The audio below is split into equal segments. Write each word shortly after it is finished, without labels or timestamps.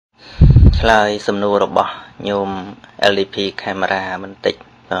ឆ្លើយសំណួររបស់ញោម LDP camera បន្តិច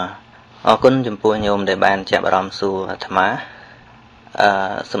អរគុណចំពោះញោមដែលបានចាប់អារម្មណ៍សួរអាត្មា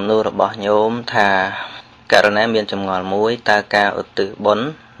សំណួររបស់ញោមថាករណីមានចម្ងល់មួយតើការឧទ្ទិសបុណ្យ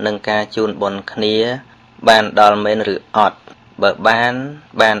និងការជូនបុណ្យគ្នាបានដល់មែនឬអត់បើ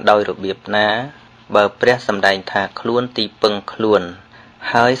បានដោយរបៀបណាបើព្រះសម្ដែងថាខ្លួនទីពឹងខ្លួន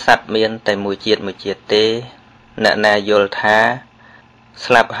ហើយសត្វមានតែមួយជាតិទេអ្នកណាយល់ថា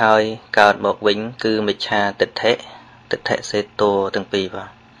ស្លាប់ហើយកើតមកវិញគឺមិច្ឆាទិដ្ឋិសេតោទាំងពីរបាទ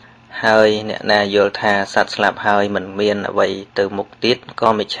ហើយអ្នកណាយល់ថាសត្វស្លាប់ហើយមិនមានអ្វីទៅមុខទៀតក៏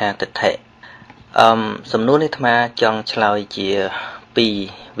មិច្ឆាទិដ្ឋិសំណួរនេះអាត្មាចង់ឆ្លើយជា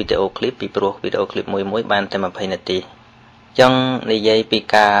2វីដេអូឃ្លីបពីព្រោះវីដេអូឃ្លីបមួយបានតែ20នាទីចង់និយាយពី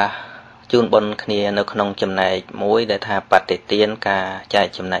ការជូនបុណ្យគ្នានៅក្នុងចំណែកមួយដែលថាបតិទានការចែក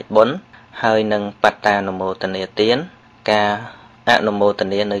ចំណែកបុណ្យហើយនិងបត្តានុមោទនាទានការអនុមោទ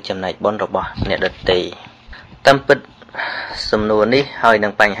នានៅចំណែកបុណ្យរបស់អ្នកដទៃតាមពិតសំណួរនេះហើយនឹ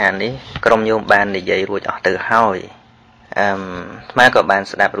ងបញ្ហានេះក្រុមញោមបាននិយាយរួចអស់ទៅហើយអាត្មាក៏បាន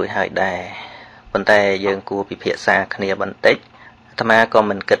ស្ដាប់រួចហើយដែរប៉ុន្តែយើងគួរពិភាក្សាគ្នាបន្តិចអាត្មាក៏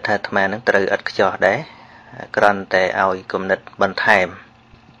មិនគិតថាអាត្មានឹងត្រូវឥតខ្ចោះដែរគ្រាន់តែឲ្យគំនិតបន្ថែម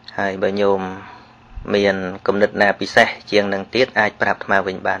ហើយបើញោមមានគំនិតណាពិសេសជាងនឹងទៀតអាចប្រាប់អាត្មា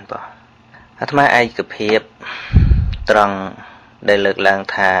វិញបានប៉ុអាត្មាឯកភាពត្រង់ដែលលើកឡើង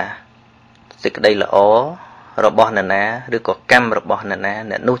ថាសេចក្តីល្អរបស់នរណាឬក៏កម្មរបស់នរណា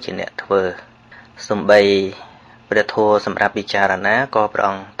អ្នកនោះជាអ្នកធ្វើសំបីព្រះធម៌សម្រាប់ពិចារណាក៏ព្រះ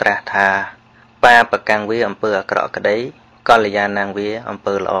អង្គត្រាស់ថាបាបកាំងវាអំពើអាក្រក់ក្តីកល្យាណังវាអំ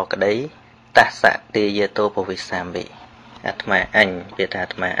ពើល្អក្តីតស្សតិយតោពវិសាមិអាត្មាអញវាថាអា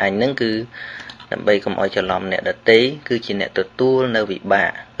ត្មាអញនឹងគឺដើម្បីកុំឲ្យច្រឡំអ្នកដទៃគឺជាអ្នកទទួលនៅវិបា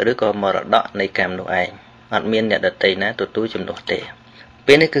កឬក៏មរតកនៃកម្មនោះឯងអត់មានអ្នកដទៃណាទទួលជំនួសទេ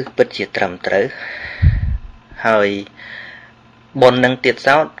ពេលនេះគឺពិតជាត្រឹមត្រូវហើយបុណ្យនឹងទៀត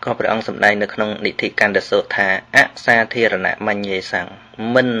សោតក៏ព្រះអង្គសម្ដែងនៅក្នុងនិធិកណ្ដសូត្រថាអសាធារណៈមញ្ញេសੰ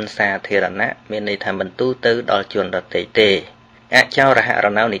មិនសាធារណៈមានន័យថាមិនទូទៅដល់ជនដទៃទេអចោរហរ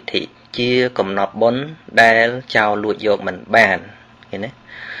ណោនិធិជាកំណត់បុណ្យដែលចោលលួចយកមិនបានឃើញទេ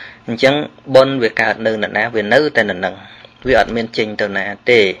អញ្ចឹងបុណ្យវាកើតនៅនរណាវានៅតែនៅនឹងវាអត់មានចេញទៅណា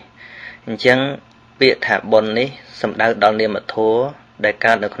ទេអញ្ចឹងពាក្យថាបុណ្យនេះសំដៅដល់នាមធម៌ដែល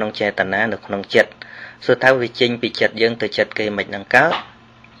កើតនៅក្នុងចេតនានៅក្នុងចិត្តសួរថាវាចេញពីចិត្តយើងទៅចិត្តគេមិននឹងកើត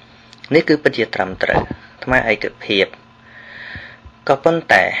នេះគឺពិតជាត្រឹមត្រូវថ្មឯកភាពក៏ប៉ុន្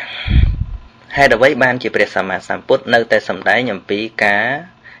តែហេតុអ្វីបានជាព្រះសម្មាសម្ពុទ្ធនៅតែសម្ដែងអំពីការ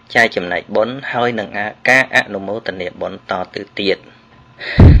ចែកចំណែកបុណ្យហើយនឹងការអនុមោទនាបុណ្យតទៅទៀត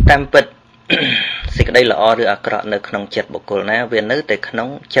តាមពិតសេចក្តីល្អឬអាក្រក់នៅក្នុងចិត្តបុគ្គលណាវានៅតែក្នុង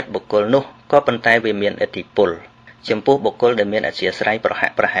ចិត្តបុគ្គលនោះក៏ប៉ុន្តែវាមានឥទ្ធិពលចំពោះបុគ្គលដែលមានអធ្យាស្រ័យប្រហា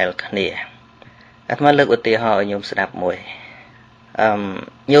ក់ប្រហែលគ្នាអាត្មាលើកឧទាហរណ៍ឲ្យញោមស្ដាប់មួយ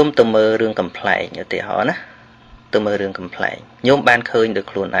ញោមទៅមើលរឿងកំ pl ែងឧទាហរណ៍ណាទៅមើលរឿងកំ pl ែងញោមបានឃើញដោយ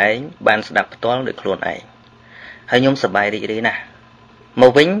ខ្លួនឯងបានស្ដាប់ផ្ទាល់ដោយខ្លួនឯងហើយញោមសប្បាយរីករាយណាស់ម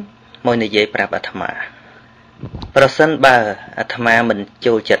កវិញមកនិយាយប្រាប់អាត្មាប្រសិនបើអាត្មាមិន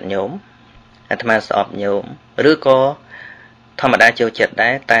ចូលចិត្តញោមអាត្មាស្អប់ញោមឬក៏ធម្មតាចូលចិត្តដែ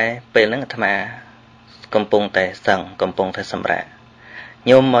រតែពេលហ្នឹងអាត្មាកំពុងតែសឹងកំពុងតែសម្រាក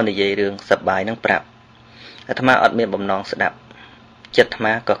ញោមមកនិយាយរឿងសប្បាយនឹងប្រាប់អាត្មាអត់មានបំណងស្ដាប់ចិត្តអាត្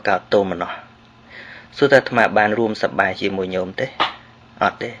មាក៏កោតទោសមណោះសួរថាអាត្មាបានរួមសប្បាយជាមួយញោមទេអ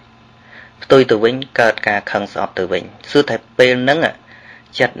ត់ទេផ្ទុយទៅវិញកើតការខឹងស្អប់ទៅវិញសួរថាពេលហ្នឹង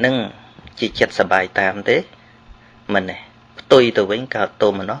ចិត្តហ្នឹងជាចិត្តសប្បាយតាមទេមិនទេផ្ទុយទៅវិញកើតទោ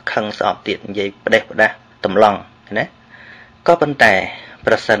សមណោះខឹងស្អប់ទៀតនិយាយផ្ដេសផ្ដាស់តម្លង់ណាក៏ប៉ុន្តែ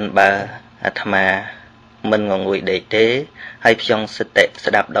ប្រសិនបើអាត្មាមិនងងុយដេកទេហើយផ្ចង់សតិ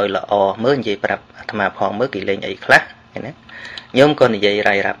ស្ដាប់ដោយល្អមើលនិយាយប្រាប់អាត្មាផងមើលគេលេងអីខ្លះឃើញណាញោមក៏និយាយ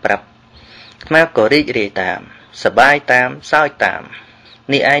រាយរាប់ប្រាប់អាត្មាក៏រីករាយតាមសប្បាយតាមសើចតាម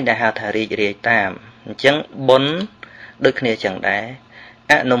នេះឯងដែលហៅថារីករាយតាមអញ្ចឹងបុណ្យដូចគ្នាចឹងដែរ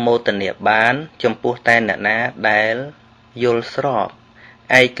អនុមោទនាបានចំពោះតែអ្នកណាដែលយល់ស្រប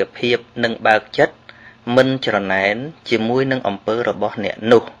ឯកភាពនិងបើកចិត្តមិនច្រណែនជាមួយនឹងអំពើរបស់អ្នក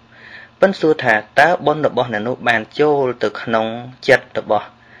នោះប៉ុន្តែសួរថាតើបុណ្យរបស់អ្នកនោះបានចូលទៅក្នុងចិត្តរបស់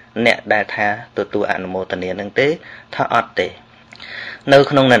អ្នកដែលថាទទួលអនុមោទនានឹងទេថាអត់ទេនៅ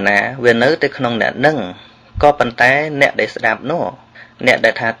ក្នុងអ្នកណាវានៅតែក្នុងអ្នកនឹងក៏ប៉ុន្តែអ្នកដែលស្ដាប់នោះអ្នក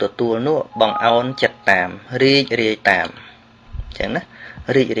ដែលថាទទួលនោះបងអោនចិត្តតាមរីករាយតាមអញ្ចឹងណា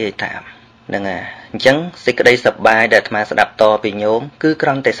រីករាយតាមហ្នឹងហើយអញ្ចឹងសេចក្តីសប្បាយដែលអាត្មាស្ដាប់តពីញោមគឺគ្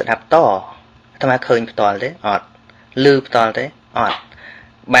រាន់តែស្ដាប់តអាត្មាឃើញផ្ទាល់ទេអត់ឮផ្ទាល់ទេអត់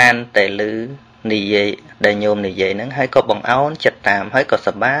បានតែឮ និយាយដែលញោមនិយាយហ្នឹងហើយក៏បង្អោនចិត្តតាមហើយក៏ស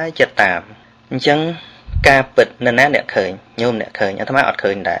ប្បាយចិត្តតាមអញ្ចឹងការពិតនៅណាអ្នកឃើញញោមអ្នកឃើញអាត្មាអត់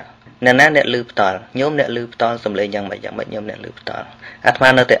ឃើញដែរនៅណាអ្នកឮផ្ទាល់ញោមអ្នកឮផ្ទាល់សំឡេងយ៉ាងម៉េចញោមអ្នកឮផ្ទាល់អាត្មា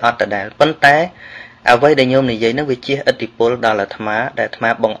នៅតែអត់ដដែលប៉ុន្តែអ្វីដែលញោមនិយាយហ្នឹងវាជាឥទ្ធិពលដល់អាត្មាដែលអាត្មា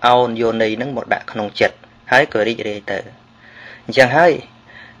បង្អោនយកន័យហ្នឹងមកដាក់ក្នុងចិត្តហើយក៏រីករាយទៅអញ្ចឹងហើយ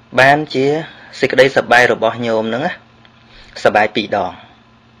បានជាសេចក្តីសប្បាយរបស់ញោមហ្នឹងសប្បាយពីរដង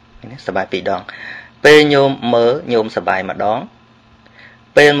សប្បាយពីរដងពេលញោមមើលញោមសប្បាយម្ដង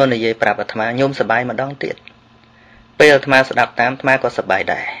ពេលមកនិយាយប្រាប់អាត្មាញោមសប្បាយម្ដងទៀតពេលអាត្មាស្ដាប់តាមអាត្មាក៏សប្បាយ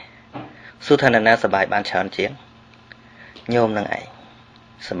ដែរសួរថានរណាសប្បាយបានច្រើនជាងញោមនឹងឯង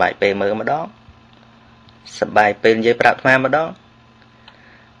សប្បាយពេលមើលម្ដងសប្បាយពេលនិយាយប្រាប់អាត្មាម្ដង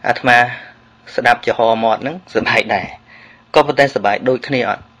អាត្មាស្ដាប់ចំហមាត់ហ្នឹងសប្បាយដែរក៏ប៉ុន្តែសប្បាយដូចគ្នា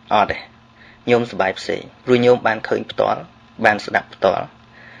អត់ទេញោមសប្បាយផ្សេងព្រោះញោមបានឃើញផ្ទាល់បានស្ដាប់ផ្ទាល់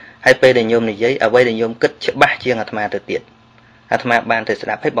ហើយពេលដែលញោមនិយាយអ្វីដែលញោមគិតច្បាស់ជាងអាត្មាទៅទៀតអាត្មាបានទៅស្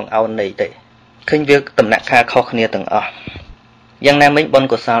ដាប់ហើយបង្អោនន័យទៅឃើញវាដំណាក់កាលខុសគ្នាទាំងអស់យ៉ាងណាមិញបុណ្យ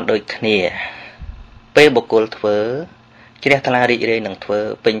កុសលដូចគ្នាពេលបុគ្គលធ្វើជ្រះថ្លារីករាយនឹងធ្វើ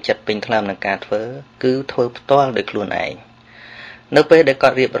ពេញចិត្តពេញថ្លើមនឹងការធ្វើគឺធ្វើផ្ទាល់ដោយខ្លួនឯងនៅពេលដែលគា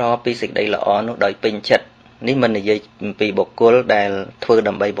ត់រៀបរាប់ពីសេចក្តីល្អនោះដោយពេញចិត្តនេះមិននិយាយអំពីបុគ្គលដែលធ្វើ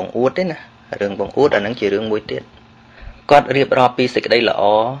ដើម្បីបង្អួតទេណារឿងបង្អួតអានឹងជារឿងមួយទៀតគាត់រៀបរាប់ពីសេចក្តីល្អ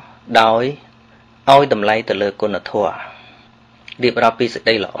ដោយឲ្យតម្លៃទៅលើគុណធម៌រៀបរាប់ពីសេចក្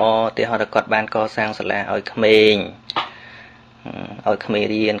តីល្អទីហោគាត់បានកសាងសាលាឲ្យក្មេង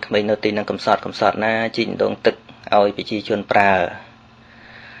រៀនក្មេងនៅទីនឹងកំសត់ណាជីកដងទឹកឲ្យប្រជាជនប្រើ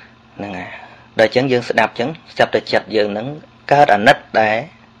ហ្នឹងហើយដល់អញ្ចឹងយើងស្ដាប់អញ្ចឹងស្ដាប់តែចិត្តយើងហ្នឹងកើតអាណិតដែរ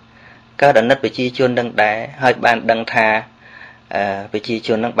កើតអាណិតប្រជាជននឹងដែរហើយបានដឹងថាប្រជាជ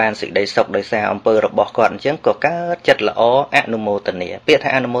ននឹងបានសេចក្តីសុខដោយសារអំពើរបស់គាត់អញ្ចឹងក៏កើតចិត្តល្អអនុមោទនាពាក្យថា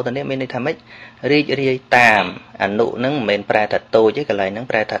អនុមោទនាមានន័យថាម៉េចរីករាយតាមអនុនឹងមិនមែនប្រែថាតូចទេកន្លែងហ្នឹង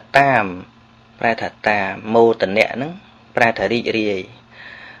ប្រែថាតាមមោទនៈហ្នឹងប្រែថារីករាយ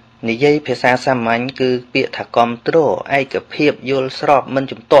និយាយភាសាសាមញ្ញគឺពាក្យថាគ្រប់គ្រងឯកភាពយល់ស្របមិន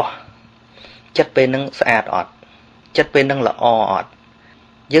ជំទាស់ចិត្តពេលហ្នឹងស្អាតអត់ចិត្តពេលហ្នឹងល្អអត់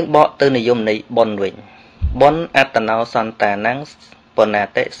យើងបកទៅនិយមនៃបុណ្យវិញបុណ្យអត្តនោសន្តានំបណ្ណា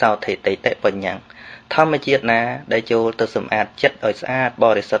តិសោថេតិតិបញ្ញੰធម្មជាតិណាដែលចូលទៅសម្អាតចិត្តឲ្យស្អាតប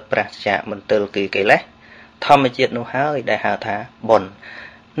រិសុទ្ធប្រាសចាកមន្ទិលគឺកិលេសធម្មជាតិនោះហើយដែលហៅថាបុណ្យ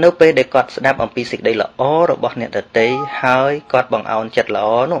នៅពេលដែលគាត់ស្ដាប់អំពីសេចក្តីល្អរបស់អ្នកដទៃហើយគាត់បង្អោនចិត្តល្អ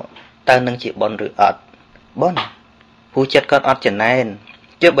នោះតើនឹងជាបុណ្យឬអត់បុណ្យព្រោះចិត្តគាត់អត់ចំណែន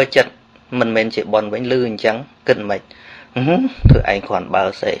ជឿបើចិត្តមិនមែនជាបុណ្យវិញលឺអញ្ចឹងគិតមិនធ្វើឯងគ្រាន់បើ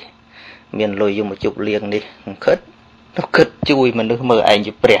ស្អីមានលុយយកមកជប់លៀងនេះគិតជួយមនុស្សមើលឯង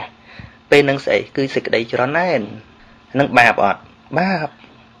ជាព្រះពេលនឹងស្អីគឺសេចក្តីច្រណែននឹងបាបអត់បាប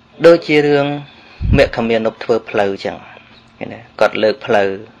ដូចជារឿងមេខមានុបធ្វើផ្លូវចឹងគាត់លើកផ្លូវ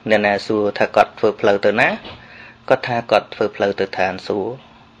អ្នកណាសួរថាគាត់ធ្វើផ្លូវទៅណាគាត់ថាគាត់ធ្វើផ្លូវទៅឋានសួ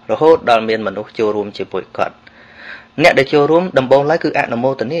គ៌រហូតដល់មានមនុស្សចូលរួមជាមួយគាត់អ្នកដែលចូលរួមដំបូងឡើយគឺអនុ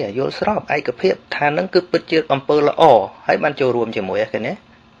មោទនាយល់ស្របឯកភាពថានឹងគឺពិតជាអំពើល្អហើយបានចូលរួមជាមួយគ្នា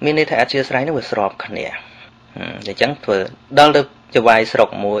មានន័យថាអធិស្ឋាននោះវាស្របគ្នាអញ្ចឹងធ្វើដល់ទៅចវាយស្រុក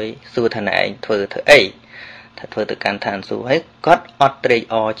មួយសួរថាណែឯងធ្វើអីថាធ្វើទៅកាន់ឋានសួគ៌ហើយគាត់អត់ត្រេក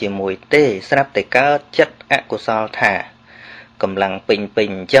អរជាមួយទេស្រាប់តែកើតចិត្តអកុសលថាកម្លាំងពេញអ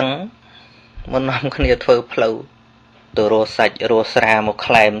ញ្ចឹងមិននាំគ្នាធ្វើផ្លូវទៅរកសាច់រកស្រាមក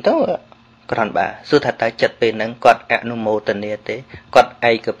ក្លែមទៅគ្រាន់បើសួរថាតើចិត្តពេលហ្នឹងគាត់អនុមោទនាទេគាត់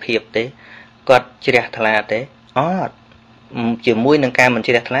ឯកភាពទេគាត់ជ្រះថ្លាទេអត់ជាមួយនឹងការមិន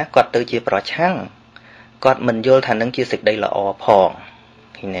ជ្រះថ្លាគាត់ទៅជាប្រឆាំងគាត់មិនយល់ថានឹងជាសេចក្តីល្អផង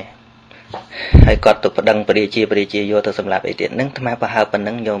ឃើញទេហើយគាត់ទៅប្តឹងពរាជាយកទៅសម្លាប់អីទៀតនឹងអាត្មាប្រហែលប៉ុណ្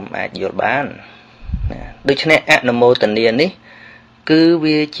ណឹងញោមអាចយល់បានដូច្នេះអនុមោទនានេះគឺ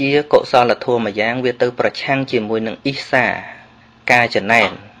វាជាកុសលធម៌មួយយ៉ាងវាទៅប្រឆាំងជាមួយនឹងអ៊ីសាការចំណែន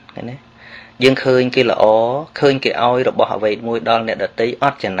ឃើញទេយើងឃើញគេល្អឃើញគេឲ្យរបស់អ្វីមួយដល់អ្នកដទៃអ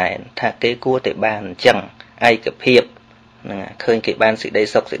ត់ចំណែនថាគេគួរតែបានអញ្ចឹងឯកភាពហ្នឹងឃើញគេបានសេចក្តី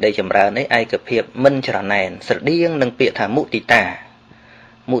សុខសេចក្តីចម្រើននេះឯកភាពមិនច្រណែនស្រដៀងនឹងពាក្យថាមុទិតា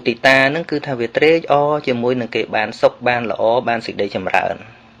ហ្នឹងគឺថាវាត្រេកអរជាមួយនឹងគេបានសុខបានល្អបានសេចក្តីចម្រើន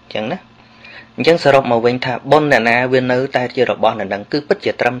អញ្ចឹងណាអញ្ចឹងសរុបមកវិញថាបុណ្យអ្នកណាវានៅតែជារបស់អ្នកនឹងគឺពិត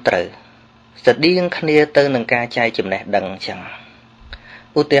ជាត្រឹមត្រូវស្រដៀងគ្នាទៅនឹងការចែកចំណេះដឹងអញ្ចឹង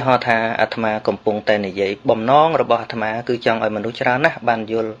ឧទាហរណ៍ថាអាត្មាកំពុងតែនិយាយបំណងរបស់អាត្មាគឺចង់ឲ្យមនុស្សច្រើនណាស់បាន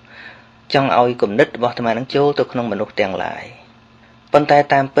យល់ចង់ឲ្យគំនិតរបស់អាត្មានឹងចូលទៅក្នុងមនុស្សទាំងឡាយប៉ុន្តែ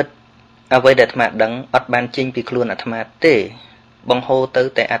តាមពិតអ្វីដែលអាត្មាដឹងអត់បានចេញពីខ្លួនអាត្មាទេបង្ហូរទៅ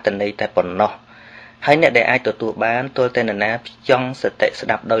តែអត្តន័យតែប៉ុណ្ណោះហើយអ្នកដែលអាចទទួលបានទល់តែនរណាចង់សតិស្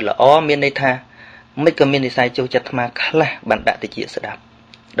ដាប់ដោយល្អមានន័យថា មិនក៏មាននិស័យចូលចិត្តអាត្មាខ្លះបានដាក់តិចស្ដាប់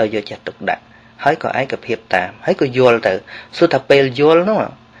ដោយយកចិត្តទុកដាក់ហើយក៏ឯកភាពតាមហើយក៏យល់ទៅសួរថាពេលយល់នោះ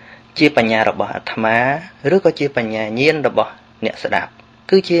ជាបញ្ញារបស់អាត្មាឬក៏ជាបញ្ញាញាណរបស់អ្នកស្ដាប់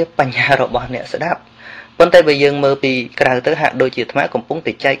គឺជាបញ្ញារបស់អ្នកស្ដាប់ប៉ុន្តែបើយើងមើលពីក្រៅទៅហាក់ដូចជាអាត្មាកំពុង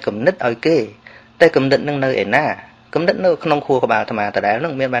តែចែកគំនិតឲ្យគេតែគំនិតនឹងនៅឯណាគំនិតនៅក្នុងខួរក្បាលអាត្មាដដែលនឹ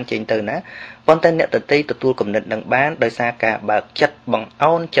ងមានបានចេញទៅណាប៉ុន្តែអ្នកដទៃទទួលគំនិតនឹងបានដោយសារការបើកចិត្តបង្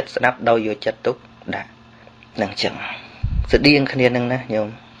អោនចិត្តស្ដាប់ដោយយកចិត្តទុកដាក់នឹងចឹងស្តៀងគ្នានឹងណាញោម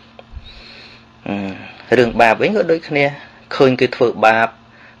រឿងបាបវិញក៏ដូចគ្នាឃើញគេធ្វើបាប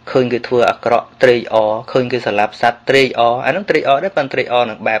ឃើញគេធ្វើអាក្រក់ត្រេកអរឃើញគេស្លាប់សត្វត្រេកអរអានឹងត្រេកអរដែរប៉ុន្តែត្រេកអរ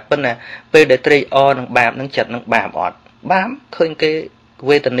នឹងបាបប៉ុន្តែពេលដែលត្រេកអរនឹងបាបនឹងចិត្តនឹងបាបអត់បាបឃើញគេ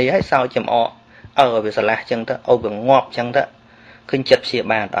វេទនាឲ្យសោកចំអកវាស្រឡះចឹងទៅឲ្យវាងាប់ចឹងទៅឃើញចិត្តព្យា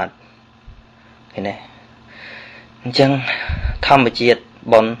បាលអត់ឃើញទេអញ្ចឹងធម្មជាតិ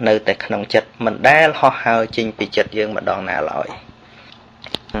បននៅតែក្នុងចិត្តមិនដែលហោះហើរចេញពីចិត្តយើងម្ដងណាឡើយ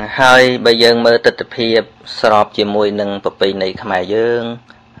ហើយបើយើងមើលទស្សនវិជ្ជាស្របជាមួយនឹងប្រពៃណីខ្មែរយើង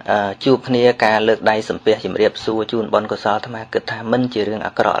ជួបគ្នាការលើកដៃសំពះជំរាបសួរជូនបុណ្យកុសលអាត្មាគិតថាមិនជារឿង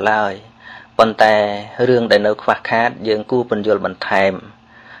អាក្រក់ឡើយប៉ុន្តែរឿងដែលនៅខ្វះខាតយើងគួរពន្យល់បន្ថែម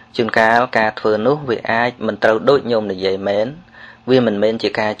ជួនកាលការធ្វើនោះវាអាចមិនត្រូវដូចញោមនិយាយមែនវាមិនមែនជា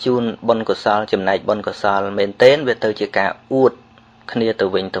ការជូនបុណ្យកុសលចំណែកបុណ្យកុសលមែនទែនវាទៅជាការអួតគ្នាទៅ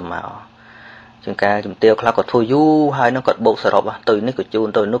វិញទៅមកជួនកាលជំទាវខ្លះក៏ធ្វើយូរហើយនឹងគាត់បូកសរុបទៅនេះក៏ជូន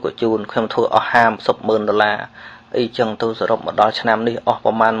ទៅនោះក៏ជូនខ្ញុំធ្វើអស់$50,000អីចឹងទៅសរុបមកដល់ឆ្នាំនេះអស់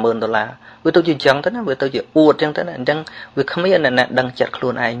ប្រមាណ$10,000វាទៅជាចឹងទៅណាវាទៅជាអួតចឹងទៅណាអញ្ចឹងវាគ្មានអ្នកណាដឹងចិត្តខ្លួ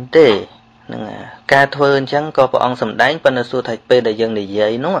នឯងទេនឹងការធ្វើអញ្ចឹងក៏ព្រះអង្គសម្ដែងប៉ុន្តែសួរថាពេលដែលយើងនិយា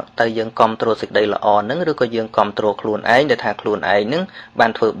យនោះតើយើងគ្រប់គ្រងសេចក្តីល្អហ្នឹងឬក៏យើងគ្រប់គ្រងខ្លួនឯងដែលថាខ្លួនឯងហ្នឹងបា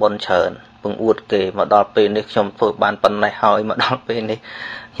នធ្វើបុណ្យច្រើនពងអួតគេមកដល់ពេលនេះខ្ញុំធ្វើបានប៉ុណ្ណេះហើយមកដល់ពេលនេះ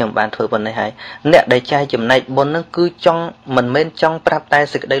ខ្ញុំបានធ្វើប៉ុណ្ណេះហើយអ្នកដែលចែកចំណែកបុណ្យហ្នឹងគឺចង់មិនមែនចង់ប្រាប់តែ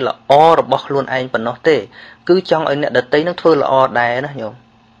សេចក្តីល្អរបស់ខ្លួនឯងប៉ុណ្ណោះទេគឺចង់ឲ្យអ្នកដទៃហ្នឹងធ្វើល្អដែរណាញោម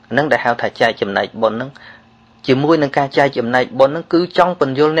ហ្នឹងដែលហៅថាចែកចំណែកបុណ្យហ្នឹងជាមួយនឹងការចែកចំណែកបុណ្យហ្នឹងគឺចង់ព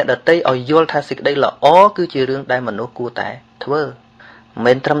ន្យល់អ្នកដទៃឲ្យយល់ថាសេចក្តីល្អគឺជារឿងដែលមនុស្សគួរតែធ្វើមិន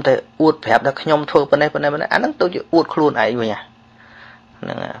មែនត្រឹមតែអួតប្រាប់ថាខ្ញុំធ្វើប៉ុណ្ណេះអាហ្នឹងទៅជាអួតខ្លួនឯងវិញហ្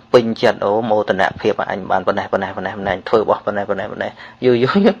នឹងពេញចិត្តអូមោទនភាពអញបានប៉ុណ្ណេះធ្វើបោះប៉ុណ្ណេះយូរ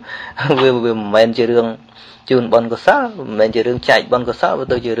វាមិនមែនជារឿងជូនបុណ្យកុសលមិនមែនជារឿងចែកបុណ្យកុសលវា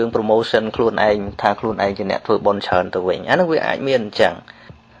ទៅជារឿង promotion ខ្លួនឯងថាខ្លួនឯងជាអ្នកធ្វើបុណ្យច្រើនទៅវិញអាហ្នឹងវាអាចមានអញ្ចឹង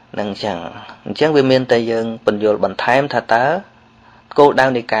នឹងអញ្ចឹងវាមានតែយើងពន្យល់បន្ថែមថាតើគោលដៅ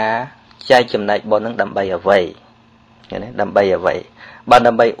នៃការចែកចំណែកបុណ្យនឹងដើម្បីអ្វីឃើញទេដើម្បីអ្វីបើ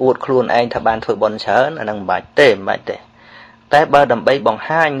ដើម្បីអួតខ្លួនឯងថាបានធ្វើបុណ្យច្រើនអានឹងមិនបាច់ទេតែបើដើម្បីបង្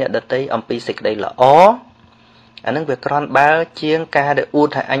ហាញអ្នកដទៃអំពីសេចក្តីល្អអានឹងវាក្រន់បើជាងការដែលអួត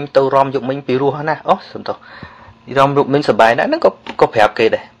ថាអញទៅរំយកមិញពីរស់ណាអូសុំទោសរំយកមិញសប្បាយណាស់ហ្នឹងក៏ប្រាប់គេ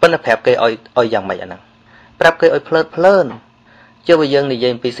ដែរប៉ុន្តែប្រាប់គេឲ្យយ៉ាងម៉េចអាហ្នឹងប្រាប់គេឲ្យភ្លើនចុះបើយើងនិយា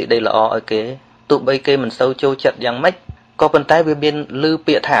យអំពីសេចក្តីល្អឲ្យគេទោះបីគេមិនសូវចូលចិត្តយ៉ាងម៉េចក៏ប៉ុន្តែវាមានឮ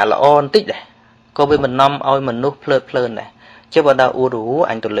ពាក្យថាល្អបន្តិចដែរក៏វាមិននាំឲ្យមនុស្សភ្លើនដែរចុះបើដល់អួត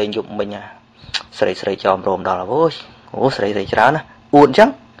អញទៅលេងយប់មិញស្រីចោមរោមដល់អូស្រីច្រើនណាអួតអញ្ចឹង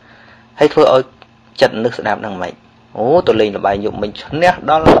ហើយធ្វើឲ្យចិត្តនឹកស្ដាប់ហ្នឹងមិនអូទៅលេងលបាយយប់មិញឈ្នះ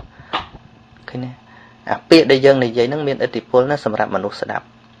ដល់ឃើញទេអាពាក្យដែលយើងនិយាយហ្នឹងមានឥទ្ធិពលណាស់សម្រាប់មនុស្សស្ដាប់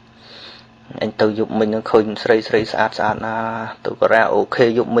អញទៅយប់មិញហ្នឹងឃើញស្រីស្អាតណាទៅការ៉ាអូខេ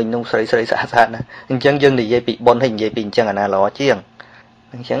យប់មិញហ្នឹងស្រីស្អាតណាអញ្ចឹងយើងនិយាយពីបុណ្យហើយនិយាយពីអញ្ចឹងអាណាល្អជាង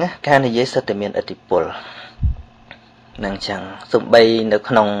អញ្ចឹងការនិយាយសិតតែមានឥទ្ធិពលនឹងអញ្ចឹងសំបីនៅ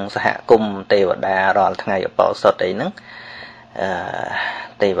ក្នុងសហគមន៍ទេវតារាល់ថ្ងៃឧបោសថអីហ្នឹង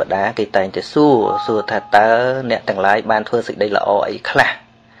ទេវតាគេតែងតែសួរថាតើអ្នកទាំងឡាយបានធ្វើសេចក្តីល្អអីខ្លះ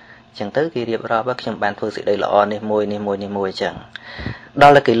អញ្ចឹងទៅគេរៀបរាប់ថាខ្ញុំបានធ្វើសេចក្តីល្អនេះមួយអញ្ចឹងដ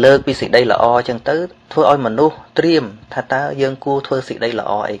ល់តែគេលើកពីសេចក្តីល្អអញ្ចឹងទៅធ្វើឲ្យមនុស្សត្រៀមថាតើយើងគួរធ្វើសេចក្តីល្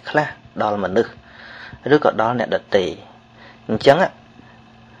អអីខ្លះដល់មនុស្សឬក៏ដល់អ្នកដទៃអញ្ចឹង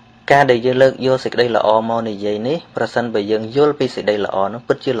ការដែលយើងលើកយកសេចក្តីល្អមកនិយាយនេះប្រសិនបើយើងយល់ពីសេចក្តីល្អនោះ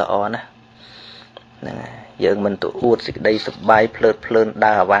ពិតជាល្អណាស់ហ្នឹងហើយយើងមិនទៅអួតសេចក្តីសប្បាយភ្លើន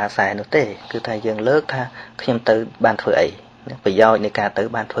ដើរអាវ៉ាសែនោះទេគឺថាយើងលើកថាខ្ញុំទៅបានធ្វើអីប្រយោជន៍នៃការទៅ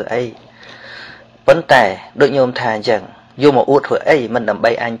បានធ្វើអីប៉ុន្តែដូចញោមថាអញ្ចឹងយកមកអួតធ្វើអីមិនដើម្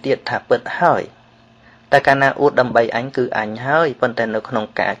បីអញទៀតថាពិតហើយតែកាលណាអួតដើម្បីអញគឺអញហើយប៉ុន្តែនៅក្នុង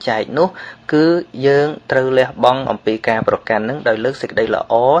ការចែកនោះគឺយើងត្រូវលះបង់អំពីការប្រកាន់នឹងដោយលើកសេចក្តីល្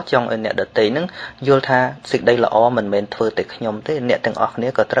អចង់ឲ្យអ្នកដទៃនឹងយល់ថាសេចក្តីល្អមិនមែនធ្វើតែខ្ញុំទេអ្នកទាំងអស់គ្នា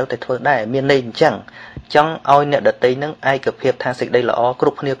ក៏ត្រូវតែធ្វើដែរមានន័យអញ្ចឹងចង់ឲ្យអ្នកដទៃនឹងឯកភាពថាសេចក្តីល្អគ្រ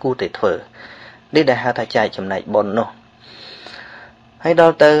ប់គ្នាគួរតែធ្វើនេះដែលហៅថាចែកចំណែកបុណ្យនោះ ហើយដ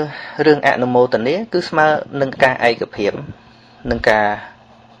ល់ទៅរឿងអនុមោទនាគឺស្មើនឹងការឯកភាពនឹងការ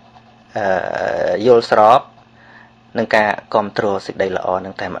យល់ស្របនឹងការគ្រប់គ្រងសេចក្តីល្អនឹ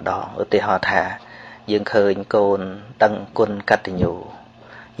ងតែម្ដងឧទាហរណ៍ថាយើងឃើញកូនដឹងគុណកតញ្ញូ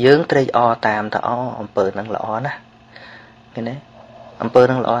យើងត្រេកអរតាមតអំពើនឹងល្អណាស់ឃើញទេអំពើ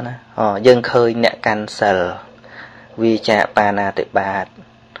នឹងល្អណាស់យើងឃើញអ្នកកាន់សិលវាចាបាណាតិបាត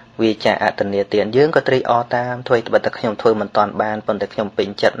វាចាអតនីទានយើងក៏ត្រេកអរតាមធ្វើត្បិតតែខ្ញុំធ្វើមិនតាន់បានប៉ុន្តែខ្ញុំពេញ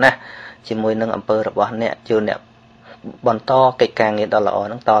ចិត្តណាស់ជាមួយនឹងអំពើរបស់អ្នកជួនអ្នកបន្តកិច្ចការងារដ៏ល្អ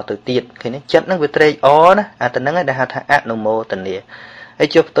ហ្នឹងតទៅទៀតឃើញទេចិត្តហ្នឹងវាត្រេកអរណាអាទៅហ្នឹងឯងដែលហៅថាអនុមោទនាហើយ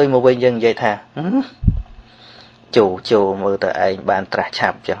ចុះផ្ទុយមកវិញយើងនិយាយថាចូលមើលទៅឯងបានត្រាស់ឆា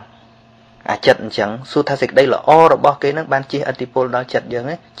ប់ចឹងអាចិត្តអញ្ចឹងសួរថាសេចក្តីល្អរបស់គេហ្នឹងបានជះឥទ្ធិពលដល់ចិត្តយើង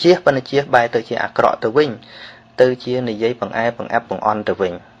ជះប៉ុន្តែជះបែរទៅជាអាក្រក់ទៅវិញទៅជានិយាយបង្អែបង្អាប់បង្អន់ទៅវិ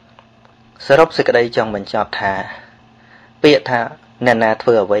ញសរុបសេចក្តីចង់បញ្ចប់ថាពាក្យថាអ្នកណាធ្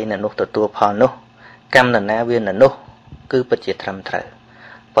វើអ្វីអ្នកនោះទទួលផលនោះកម្មនរណាវានៅនោះគឺពិតជាត្រឹមត្រូវ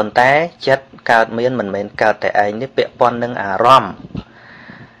ប៉ុន្តែចិត្តកើតមានមិនមែនកើតតែឯងនេះពាក់ព័ន្ធនឹងអារម្មណ៍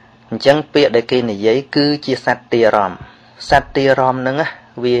អញ្ចឹងពាក្យដែលគេនិយាយគឺជាសត្វទារម្មណ៍សត្វទារម្មណ៍ហ្នឹង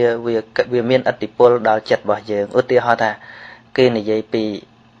វាមានឥទ្ធិពលដល់ចិត្តរបស់យើងឧទាហរណ៍ថាគេនិយាយពី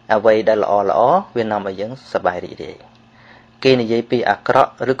អ្វីដែលល្អវានាំឲ្យយើងសប្បាយរីករាយគេនិយាយពីអាក្រ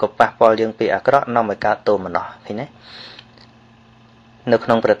ក់ឬក៏ប៉ះពាល់យើងពីអាក្រក់នាំឲ្យកើតទោមនស្សឃើញទេនៅក្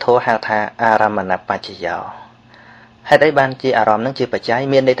នុងព្រះធម៌ហៅថាអារម្មណបច្ចយោហេតុអីបានជាអារម្មណ៍នឹងជាបច្ច័យ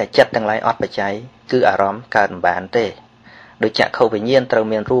មានន័យថាចិត្តទាំងឡាយអត់បច្ច័យគឺអារម្មណ៍កើតមិនបានទេដូចចក្ខុវិញ្ញាណត្រូវ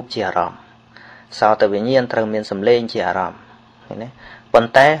មានរូបជាអារម្មណ៍សោតវិញ្ញាណត្រូវមានសម្លេងជាអារម្មណ៍ឃើញទេប៉ុ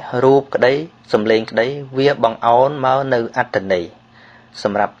ន្តែរូបក្តីសម្លេងក្តីវាបង្អោនមកនៅអត្តន័យស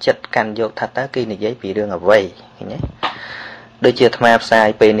ម្រាប់ចិត្តកាន់យកថាតើគេនិយាយពីរឿងអ្វីឃើញទេដូចជាអាត្មាផ្សាយ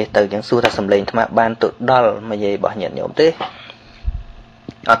ពេលនេះទៅយ៉ាងសួរថាសម្លេងអាត្មាបានទៅដល់មកយាយរបស់ញាតិញោមទេ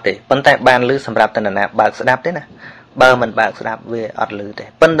អត់ទេប៉ុន្តែបានឮសម្រាប់តណ្ណាបើកស្ដាប់ទេណាបើមិនបើកស្ដាប់វាអត់ឮទេ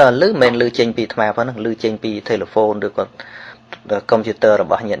ប៉ុន្តែឮមិនមែនឮចេញពីអាត្មាប៉ុណ្ណឹងឮចេញពីទូរស័ព្ទឬក៏កុំព្យូទ័ររ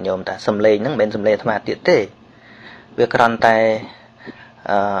បស់ញាតិញោមតាសំឡេងហ្នឹងមិនមែនសំឡេងអាត្មាទៀតទេវាគ្រាន់តែ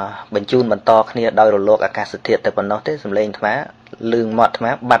បញ្ជូនបន្តគ្នាដោយរលកអាកាសធាតុតែប៉ុណ្ណោះទេសំឡេងអាត្មាលឺមាត់អាត្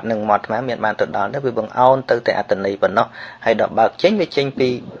មាបាត់នឹងមាត់អាត្មាមានបានទៅដល់ទេវាបង្អោនទៅតែអត្តន័យប៉ុណ្ណោះហើយដល់បើកចេញវាចេញពី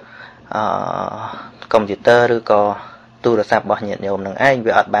កុំព្យូទ័រឬក៏ទូរស័ព្ទរបស់ញាតិញោមនឹងឯង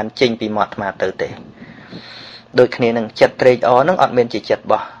វាអត់បានចេញពីមាត់អាត្មាទៅទេដូចគ្នានឹងចិត្តត្រេកអរនឹងអត់មានជាចិត្តរ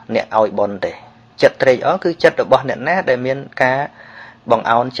បស់អ្នកឲ្យបុណ្យទេចិត្តត្រេកអរគឺចិត្តរបស់អ្នកណាដែលមានការបង្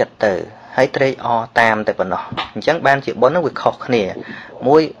អោនចិត្តទៅហើយត្រេកអរតាមតែប៉ុណ្ណោះអញ្ចឹងបានជាបុណ្យនឹងវាខុសគ្នា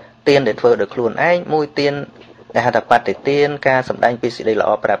មួយទានដែលធ្វើដោយខ្លួនឯងមួយទានដែលហៅថាបតិទានការសម្ដែងពីសេចក្តីល្អ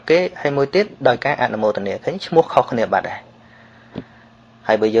ប្រាប់គេហើយមួយទៀតដោយការអនុមោទនាឃើញឈ្មោះខុសគ្នាបាត់ដែរ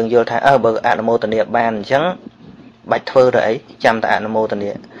ហើយបើយើងយល់ថាបើអនុមោទនាបានអញ្ចឹងបាច់ធ្វើទៅអីចាំតែអនុមោទ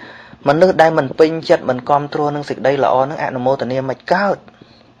នាមនុស្សដែលមិនពេញចិត្តមិនគ្រប់គ្រងនឹងសេចក្តីល្អនឹងអនុមោទនាមិនកើត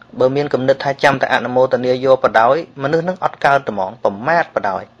បើមានគំនិតថាចាំតែអនុមោទនាយកបដោយមនុស្សនឹងអត់កើតត្មងប្រមាទប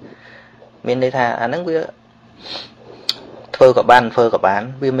ដោយមានន័យថាអាហ្នឹងវាធ្វើក៏បាន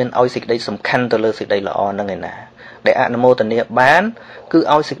វាមានឲ្យសេចក្តីសំខាន់ទៅលើសេចក្តីល្អហ្នឹងឯណាដែលអនុមោទនាបានគឺ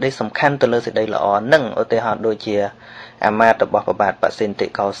ឲ្យសេចក្តីសំខាន់ទៅលើសេចក្តីល្អហ្នឹងឧទាហរណ៍ដូចជាអាមាត្យរបស់ប្របាទបសិន្ទិ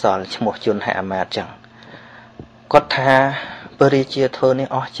កោសលឈ្មោះជនហអាមាត្យចឹងគាត់ថាព្រះរាជាធ្វើនេះ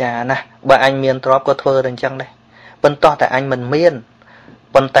អស្ចារ្យណាស់បើអញមានទ្រព្យក៏ធ្វើតែអញ្ចឹងដែរប៉ុន្តែអញមិនមាន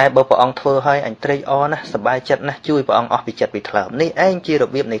ប៉ុន្តែបើព្រះអង្គធ្វើឲ្យអញត្រេកអរណាស់សប្បាយចិត្តណាស់ជួយព្រះអង្គអស់ពីចិត្តពីថ្លើមនេះឯងជារ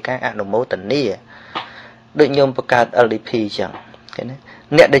បៀបនៃការអនុមោទនាដូចញោមបង្កើត LDP ចឹងឃើញទេ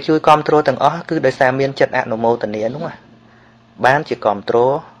អ្នកដែលជួយគ្រប់គ្រងទាំងអស់គឺដោយសារមានចិត្តអនុមោទនានោះបានជាគ្រប់គ្រ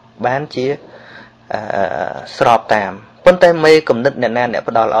ងបានជាស្របតាមប៉ុន្តែមេគំនិតអ្នកណាអ្នក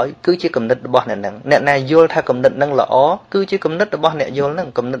ផ្ដល់ឲ្យគឺជាគំនិតរបស់អ្នកហ្នឹងអ្នកណាយល់ថាគំនិតហ្នឹងល្អគឺជាគំនិតរបស់អ្នកយល់ហ្នឹង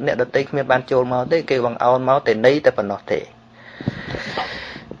គំនិតអ្នកដទៃគ្មានបានចូលមកទេគេបង្អោនមកតែន័យតែប៉ុណ្ណោះទេ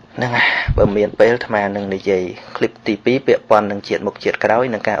ហ្នឹងហើយបើមានពេលអាត្មានឹងនិយាយคลิปទី2ពាក់ព័ន្ធនឹងជាតិមុខជាតិក្រោយ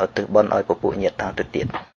នឹងការឧទ្ទិសបុណ្យឲ្យពពួកញាតិតទៅទៀត